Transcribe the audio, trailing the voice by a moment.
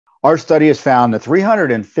Our study has found that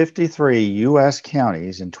 353 U.S.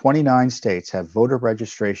 counties in 29 states have voter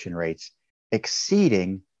registration rates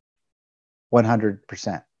exceeding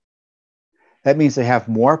 100%. That means they have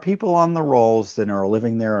more people on the rolls than are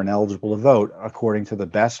living there and eligible to vote, according to the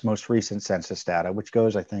best, most recent census data, which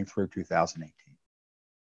goes, I think, through 2018.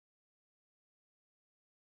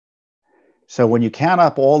 So when you count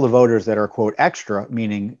up all the voters that are, quote, extra,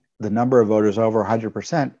 meaning the number of voters over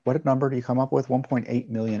 100%, what number do you come up with? 1.8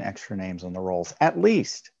 million extra names on the rolls, at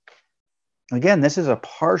least. Again, this is a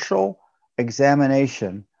partial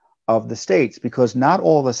examination of the states because not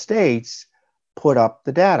all the states put up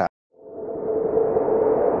the data.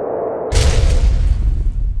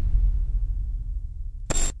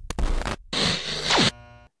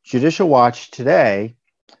 Judicial Watch today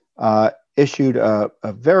issued a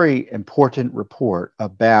very important report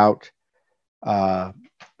about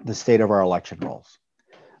the state of our election rolls.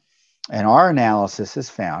 And our analysis has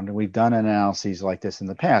found, and we've done analyses like this in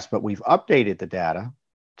the past, but we've updated the data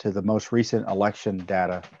to the most recent election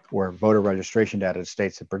data or voter registration data the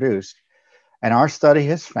states have produced. And our study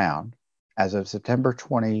has found, as of September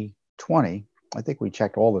 2020, I think we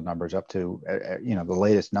checked all the numbers up to the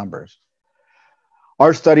latest numbers.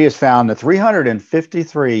 Our study has found that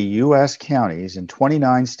 353 U.S. counties in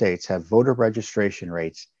 29 states have voter registration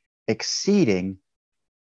rates exceeding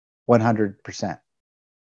 100%.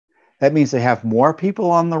 That means they have more people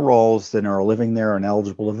on the rolls than are living there and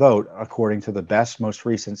eligible to vote, according to the best, most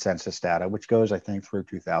recent census data, which goes, I think, through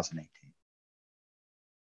 2018.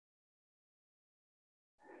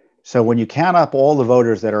 So when you count up all the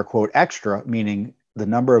voters that are, quote, extra, meaning the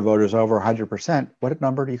number of voters over 100%, what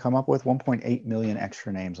number do you come up with? 1.8 million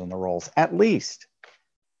extra names on the rolls, at least.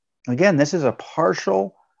 Again, this is a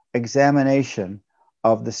partial examination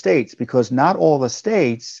of the states because not all the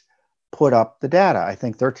states put up the data. I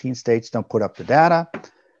think 13 states don't put up the data.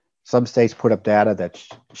 Some states put up data that's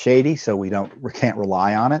shady, so we can't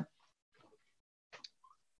rely on it.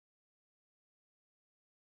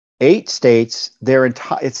 8 states,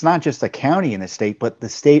 it's not just a county in the state, but the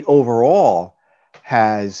state overall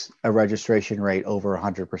has a registration rate over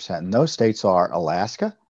 100%. And those states are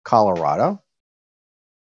Alaska, Colorado,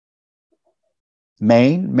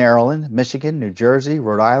 Maine, Maryland, Michigan, New Jersey,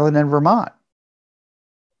 Rhode Island, and Vermont.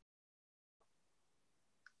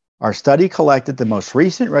 Our study collected the most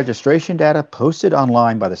recent registration data posted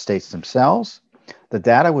online by the states themselves. The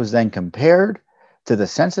data was then compared to the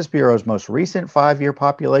Census Bureau's most recent 5-year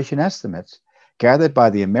population estimates gathered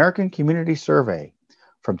by the American Community Survey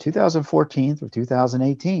from 2014 through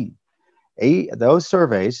 2018. Those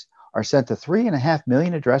surveys are sent to 3.5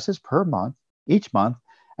 million addresses per month, each month,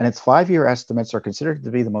 and its 5-year estimates are considered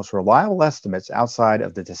to be the most reliable estimates outside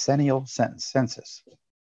of the decennial census.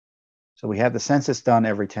 So we have the census done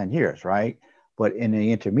every 10 years, right? But in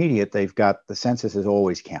the intermediate, they've got the census is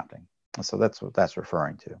always counting. So that's what that's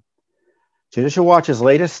referring to. Judicial Watch's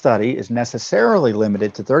latest study is necessarily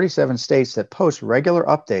limited to 37 states that post regular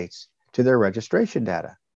updates to their registration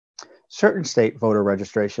data. Certain state voter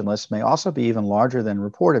registration lists may also be even larger than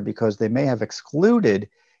reported because they may have excluded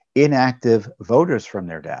inactive voters from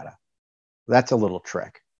their data. That's a little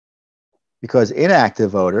trick because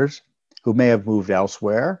inactive voters who may have moved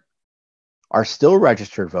elsewhere are still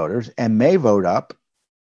registered voters and may vote up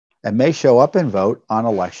and may show up and vote on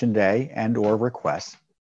election day and or request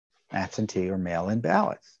absentee or mail-in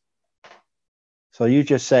ballots. So you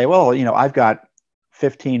just say, well, I've got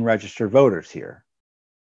 15 registered voters here.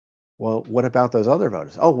 Well, what about those other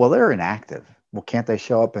voters? Oh, well, they're inactive. Well, can't they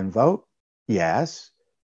show up and vote? Yes.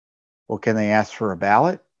 Well, can they ask for a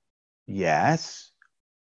ballot? Yes.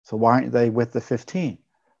 So why aren't they with the 15?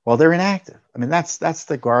 Well, they're inactive. I mean, that's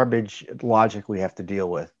the garbage logic we have to deal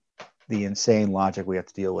with, the insane logic we have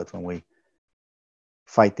to deal with when we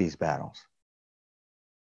fight these battles.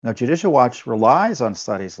 Now, Judicial Watch relies on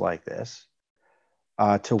studies like this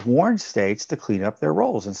to warn states to clean up their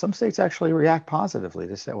rolls. And some states actually react positively.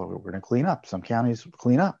 They say, well, we're going to clean up. Some counties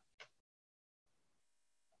clean up.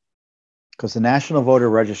 Because the National Voter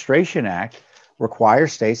Registration Act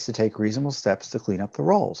requires states to take reasonable steps to clean up the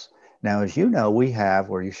rolls. Now, as you know, we have,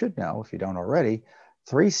 or you should know if you don't already,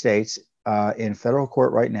 3 states in federal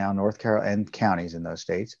court right now, North Carolina, and counties in those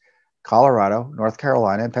states, Colorado, North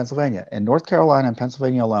Carolina, and Pennsylvania. In North Carolina and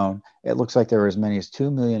Pennsylvania alone, it looks like there are as many as 2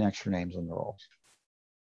 million extra names on the rolls.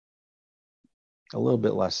 A little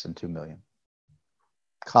bit less than 2 million.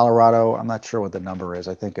 Colorado, I'm not sure what the number is.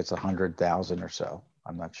 I think it's 100,000 or so.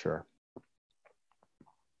 I'm not sure.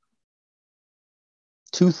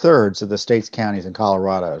 2/3 of the state's counties and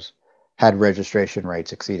Colorado's had registration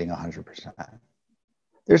rates exceeding 100%.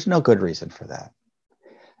 There's no good reason for that.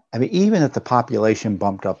 I mean, even if the population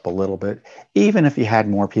bumped up a little bit, even if you had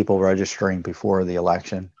more people registering before the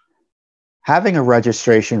election, having a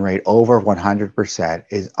registration rate over 100%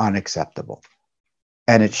 is unacceptable.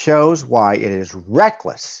 And it shows why it is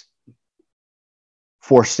reckless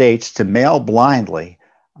for states to mail blindly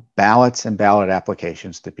ballots and ballot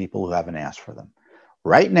applications to people who haven't asked for them.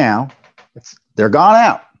 Right now, they're gone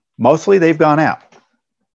out. Mostly they've gone out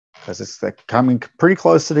because it's coming pretty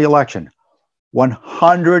close to the election.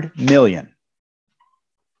 100 million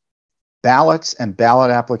ballots and ballot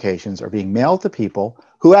applications are being mailed to people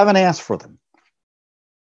who haven't asked for them.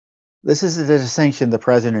 This is the distinction the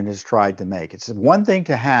president has tried to make. It's one thing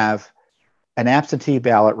to have an absentee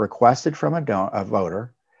ballot requested from a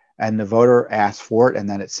voter, and the voter asks for it, and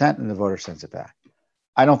then it's sent, and the voter sends it back.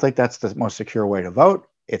 I don't think that's the most secure way to vote.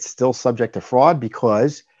 It's still subject to fraud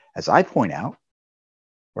because, as I point out,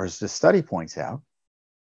 or as the study points out,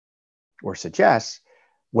 or suggests,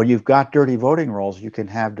 when you've got dirty voting rolls, you can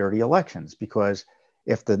have dirty elections, because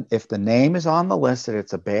if the name is on the list and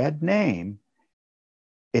it's a bad name,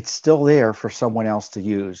 it's still there for someone else to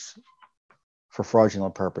use for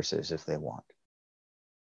fraudulent purposes if they want.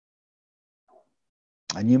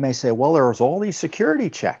 And you may say, well, there's all these security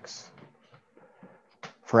checks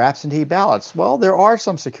for absentee ballots. Well, there are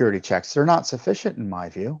some security checks. They're not sufficient in my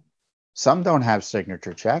view. Some don't have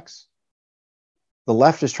signature checks. The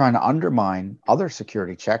left is trying to undermine other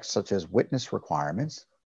security checks, such as witness requirements.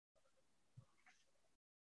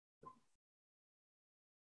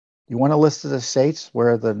 You want a list of the states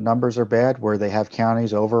where the numbers are bad, where they have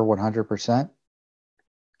counties over 100%?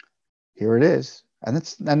 Here it is. And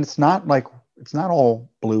it's not like, it's not all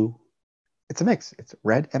blue. It's a mix. It's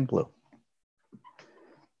red and blue,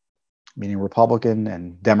 meaning Republican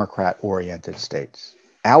and Democrat-oriented states.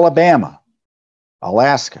 Alabama,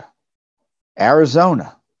 Alaska,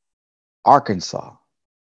 Arizona, Arkansas,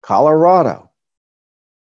 Colorado,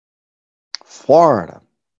 Florida,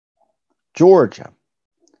 Georgia,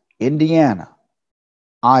 Indiana,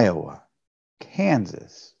 Iowa,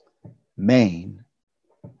 Kansas, Maine,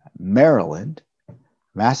 Maryland,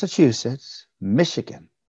 Massachusetts, Michigan,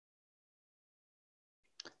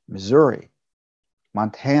 Missouri,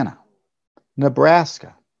 Montana,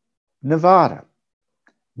 Nebraska, Nevada,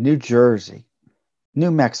 New Jersey,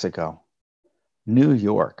 New Mexico, New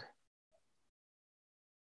York,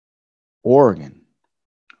 Oregon,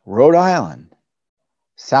 Rhode Island,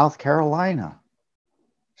 South Carolina,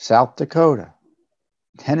 South Dakota,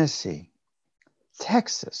 Tennessee,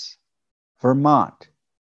 Texas, Vermont,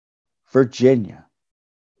 Virginia,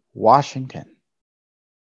 Washington,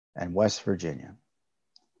 and West Virginia.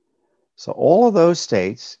 So all of those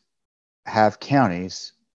states have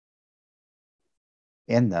counties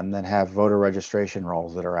in them that have voter registration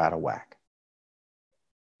rolls that are out of whack.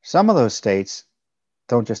 Some of those states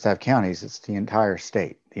don't just have counties, it's the entire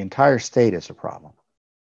state. The entire state is a problem.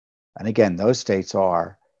 And again, those states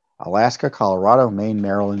are Alaska, Colorado, Maine,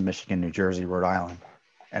 Maryland, Michigan, New Jersey, Rhode Island,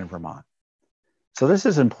 and Vermont. So this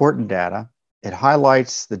is important data. It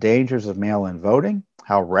highlights the dangers of mail-in voting,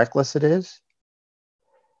 how reckless it is,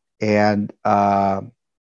 and the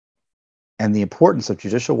importance of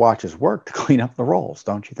Judicial Watch's work to clean up the rolls,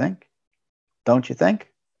 don't you think? Don't you think?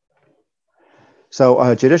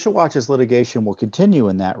 So Judicial Watch's litigation will continue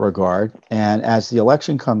in that regard, and as the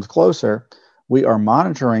election comes closer, we are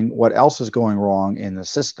monitoring what else is going wrong in the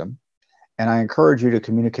system, and I encourage you to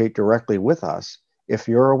communicate directly with us if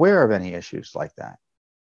you're aware of any issues like that.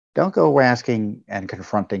 Don't go asking and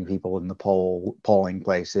confronting people in the polling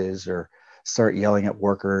places or start yelling at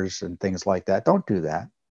workers and things like that. Don't do that.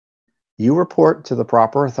 You report to the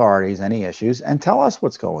proper authorities any issues and tell us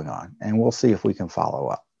what's going on, and we'll see if we can follow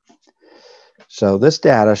up. So this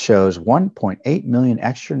data shows 1.8 million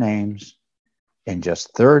extra names in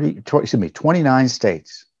just 29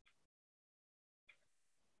 states.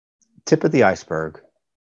 Tip of the iceberg.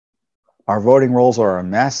 Our voting rolls are a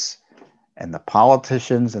mess, and the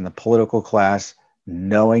politicians and the political class,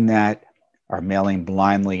 knowing that, are mailing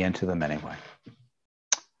blindly into them anyway.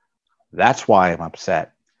 That's why I'm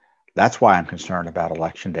upset. That's why I'm concerned about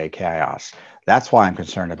election day chaos. That's why I'm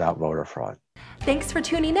concerned about voter fraud. Thanks for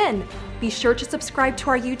tuning in. Be sure to subscribe to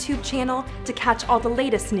our YouTube channel to catch all the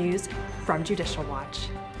latest news from Judicial Watch.